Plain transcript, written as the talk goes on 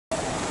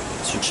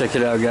Check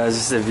it out, guys.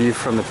 This is a view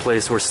from the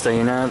place we're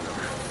staying at.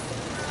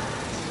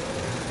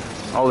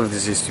 All of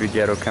this used to be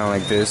ghetto, kind of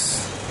like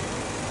this.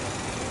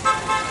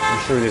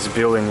 I'm sure this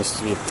building used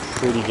to be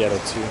pretty ghetto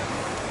too.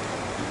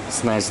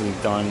 It's nicely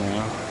done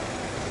now.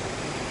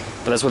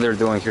 But that's what they're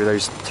doing here. They're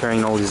just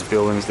tearing all these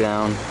buildings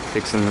down,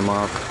 fixing them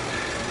up,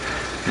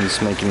 and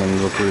just making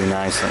them look really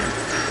nice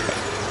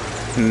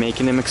and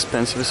making them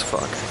expensive as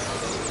fuck.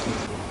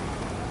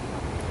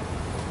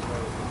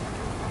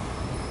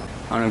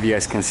 I don't know if you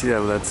guys can see that,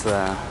 but that's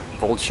a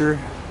vulture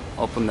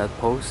up on that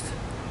post.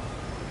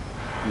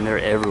 And they're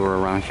everywhere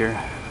around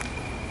here.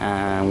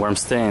 And where I'm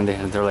staying,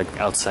 they're like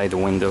outside the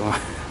window.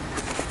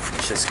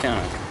 Which is kind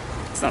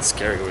of, it's not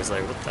scary, it was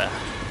like, what the?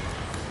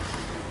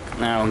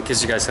 Now, in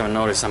case you guys haven't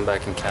noticed, I'm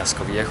back in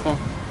Casco Viejo.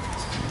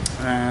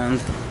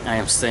 And I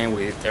am staying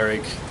with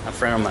Eric, a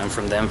friend of mine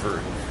from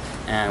Denver,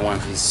 and one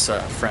of his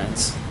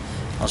friends.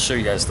 I'll show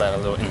you guys that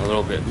in a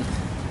little bit,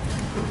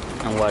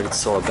 and what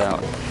it's all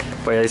about.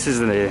 But yeah, this is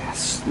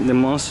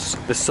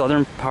the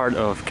southern part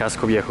of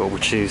Casco Viejo,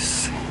 which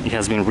is, it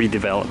has been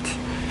redeveloped.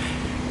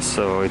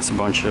 So it's a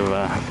bunch of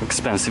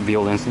expensive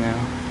buildings now.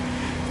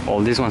 All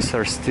these ones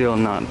are still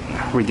not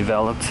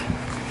redeveloped,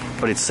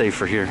 but it's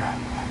safer here.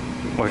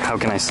 Or how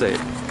can I say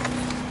it?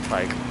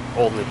 Like,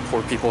 all the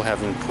poor people have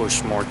been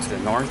pushed more to the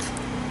north,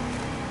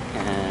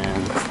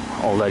 and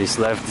all that is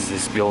left is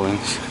these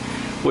buildings,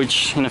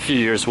 which in a few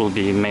years will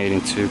be made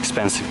into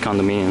expensive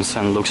condominiums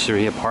and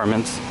luxury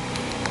apartments.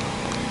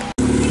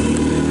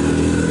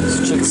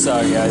 Check this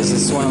out, guys.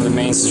 This is one of the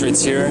main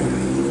streets here.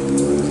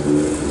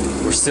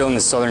 We're still in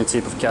the southern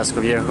tip of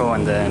Casco Viejo,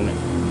 and then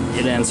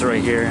it ends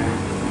right here.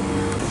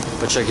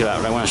 But check it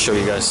out, I want to show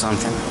you guys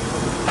something.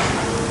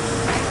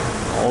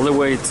 All the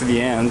way to the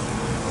end,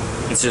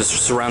 it's just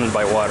surrounded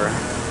by water.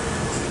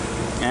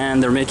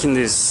 And they're making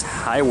this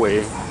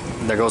highway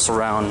that goes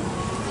around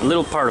a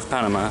little part of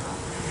Panama.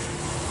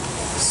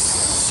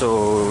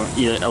 So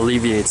it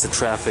alleviates the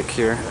traffic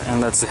here,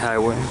 and that's the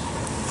highway.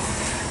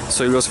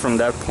 So it goes from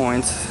that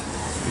point,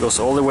 it goes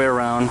all the way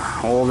around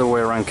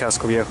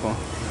Casco Viejo,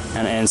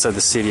 and ends at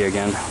the city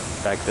again,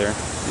 back there,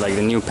 like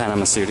the new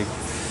Panama City.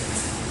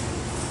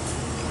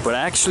 But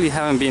I actually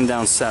haven't been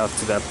down south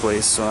to that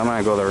place, so I'm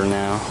gonna go there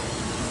now.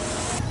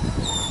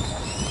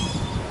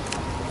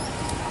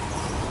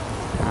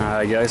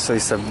 Alright guys, so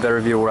it's a better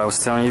view of what I was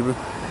telling you.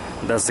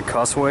 That's the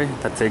causeway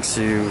that takes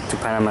you to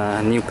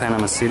Panama, new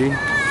Panama City.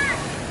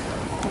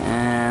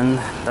 And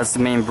that's the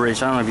main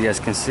bridge. I don't know if you guys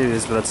can see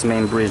this, but that's the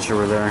main bridge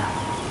over there.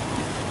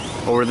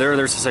 Over there,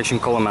 there's a section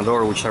called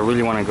Amador, which I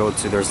really want to go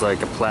to. There's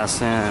like a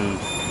plaza, and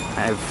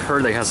I've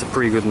heard it has a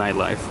pretty good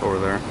nightlife over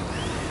there.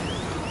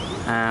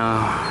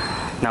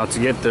 Now to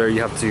get there,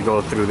 you have to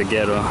go through the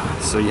ghetto.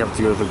 So you have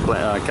to go to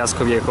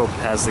Casco Viejo,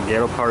 past the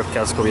ghetto part of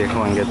Casco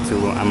Viejo, and get to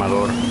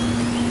Amador.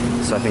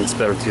 So I think it's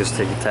better to just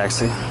take a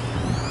taxi.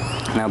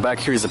 Now back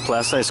here is the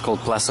plaza. It's called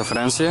Plaza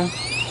Francia.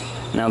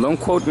 Now don't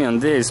quote me on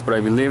this, but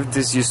I believe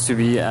this used to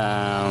be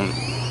a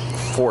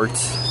fort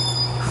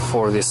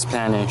for the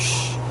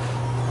Spanish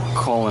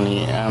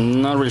colony.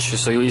 I'm not really sure.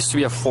 So it used to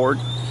be a fort,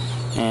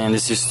 and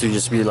this used to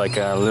just be like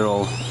a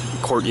little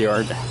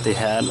courtyard they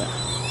had.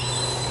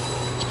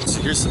 So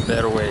here's a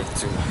better way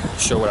to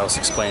show what I was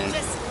explaining.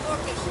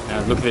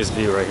 Now look at this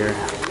view right here.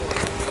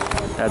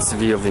 That's the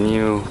view of the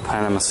new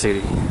Panama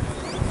City.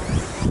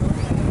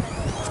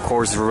 Of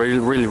course,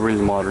 really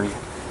modern.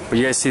 But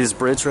you guys see this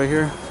bridge right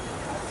here?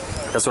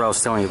 That's what I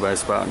was telling you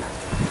guys about.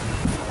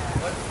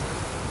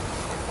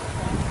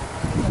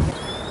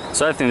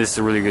 So I think this is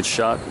a really good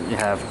shot. You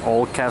have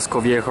old Casco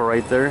Viejo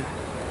right there,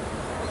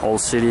 old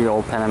city,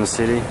 old Panama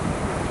City,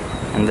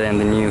 and then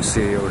the new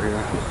city over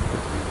here.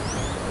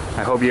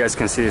 I hope you guys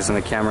can see this on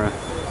the camera.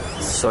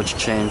 Such a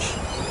change.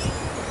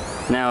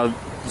 Now,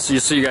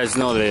 just so you guys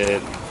know,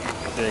 the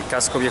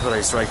Casco Viejo that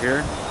is right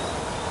here,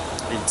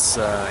 it's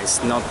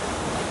not.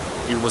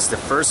 It was the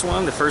first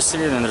one, the first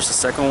city, then there's the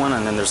second one,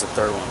 and then there's the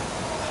third one.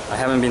 I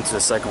haven't been to the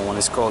second one.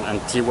 It's called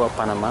Antigua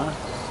Panama,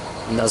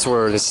 and that's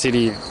where the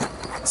city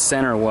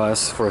center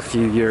was for a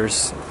few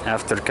years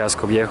after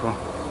Casco Viejo.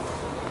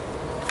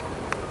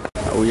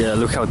 Oh yeah,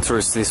 look how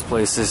touristy this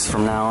place is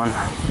from now on.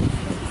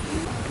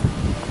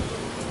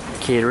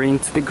 Catering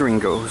to the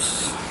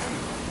gringos.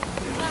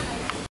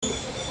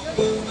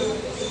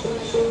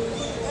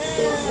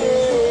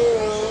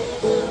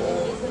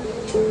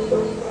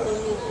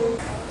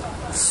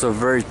 So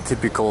very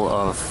typical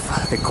of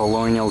the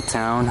colonial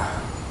town.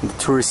 The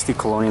touristy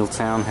colonial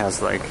town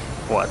has like,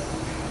 what,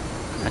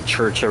 a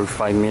church every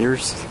 5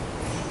 meters?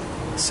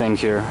 Same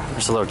here.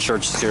 There's a lot of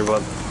churches here, but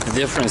the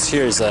difference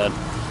here is that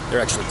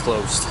they're actually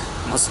closed.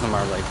 Most of them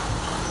are like,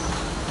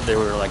 they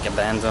were like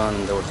abandoned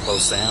and they were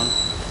closed down.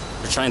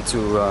 They're trying to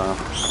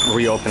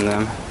reopen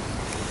them.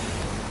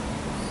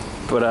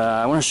 But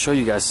I want to show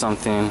you guys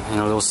something in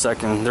a little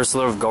second. There's a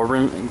lot of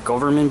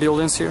government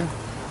buildings here.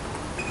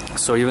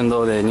 So even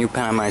though the new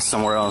Panama is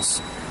somewhere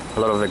else, a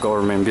lot of the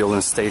government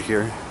buildings stayed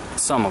here.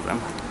 Some of them.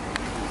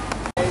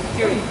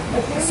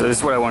 So this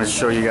is what I wanted to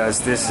show you guys.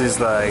 This is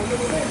like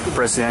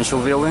presidential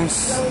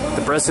buildings.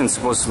 The president's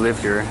supposed to live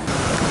here.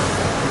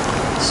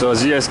 So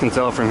as you guys can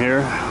tell from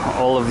here,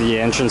 all of the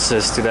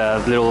entrances to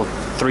that little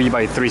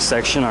 3x3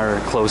 section are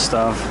closed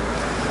off.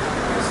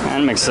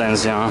 And it makes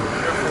sense, you know.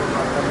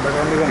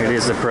 It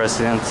is the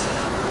president.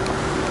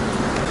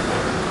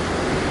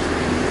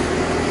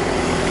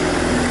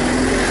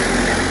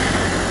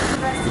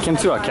 We came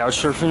to a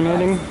couchsurfing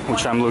meeting,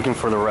 which I'm looking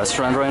for the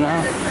restaurant right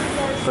now.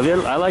 But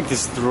I like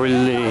this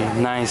really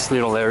nice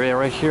little area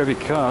right here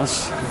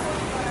because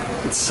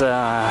it's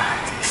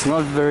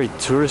not very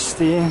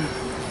touristy.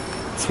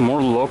 It's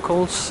more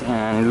locals,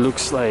 and it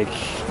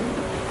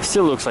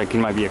still looks like it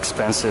might be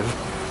expensive,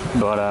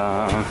 but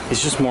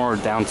it's just more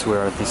down to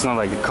earth. It's not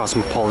like the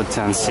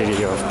cosmopolitan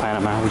city of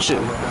Panama, which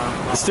is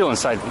still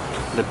inside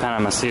the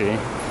Panama City.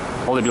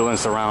 All the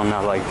buildings around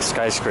are like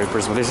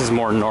skyscrapers, but this is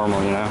more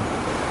normal, you know.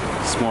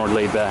 It's more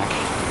laid back.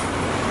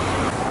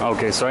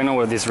 Okay, so I know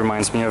what this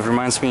reminds me of. It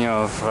reminds me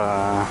of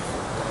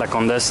La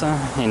Condesa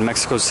in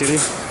Mexico City,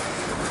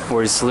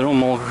 where it's a little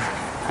more,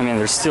 I mean,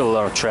 there's still a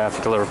lot of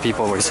traffic, a lot of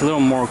people, but it's a little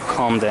more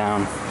calmed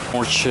down,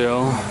 more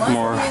chill,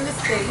 more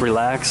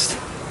relaxed,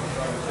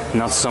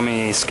 not so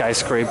many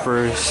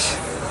skyscrapers.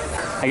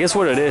 I guess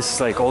what it is,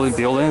 like all the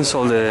buildings,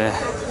 all the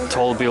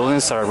tall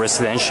buildings are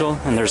residential,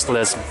 and there's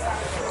less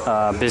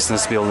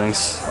business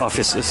buildings,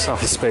 office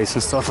space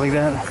and stuff like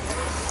that.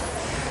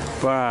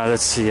 But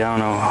let's see, I don't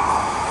know,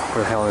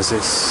 where the hell is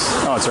this?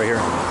 Oh, it's right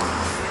here.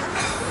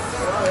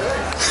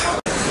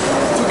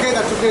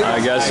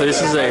 Alright guys, so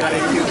this is a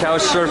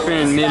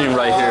couchsurfing meeting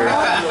right here.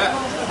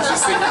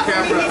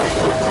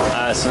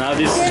 So now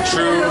this is the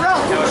true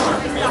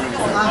couchsurfing meeting.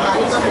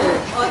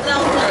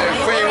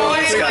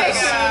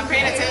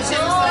 Paying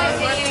attention.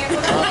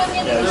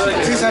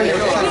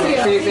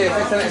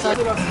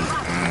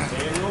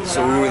 So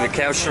we were at the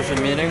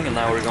couchsurfing meeting, and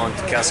now we're going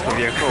to Casco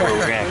Viejo, where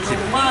we're gonna keep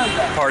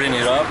partying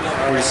it up.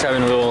 We're just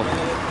having a little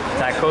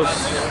tacos.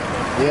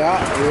 Yeah.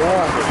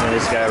 And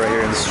this guy right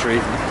here in the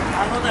street.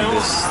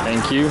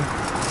 Thank you.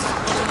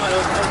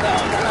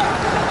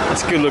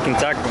 That's a good looking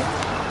taco.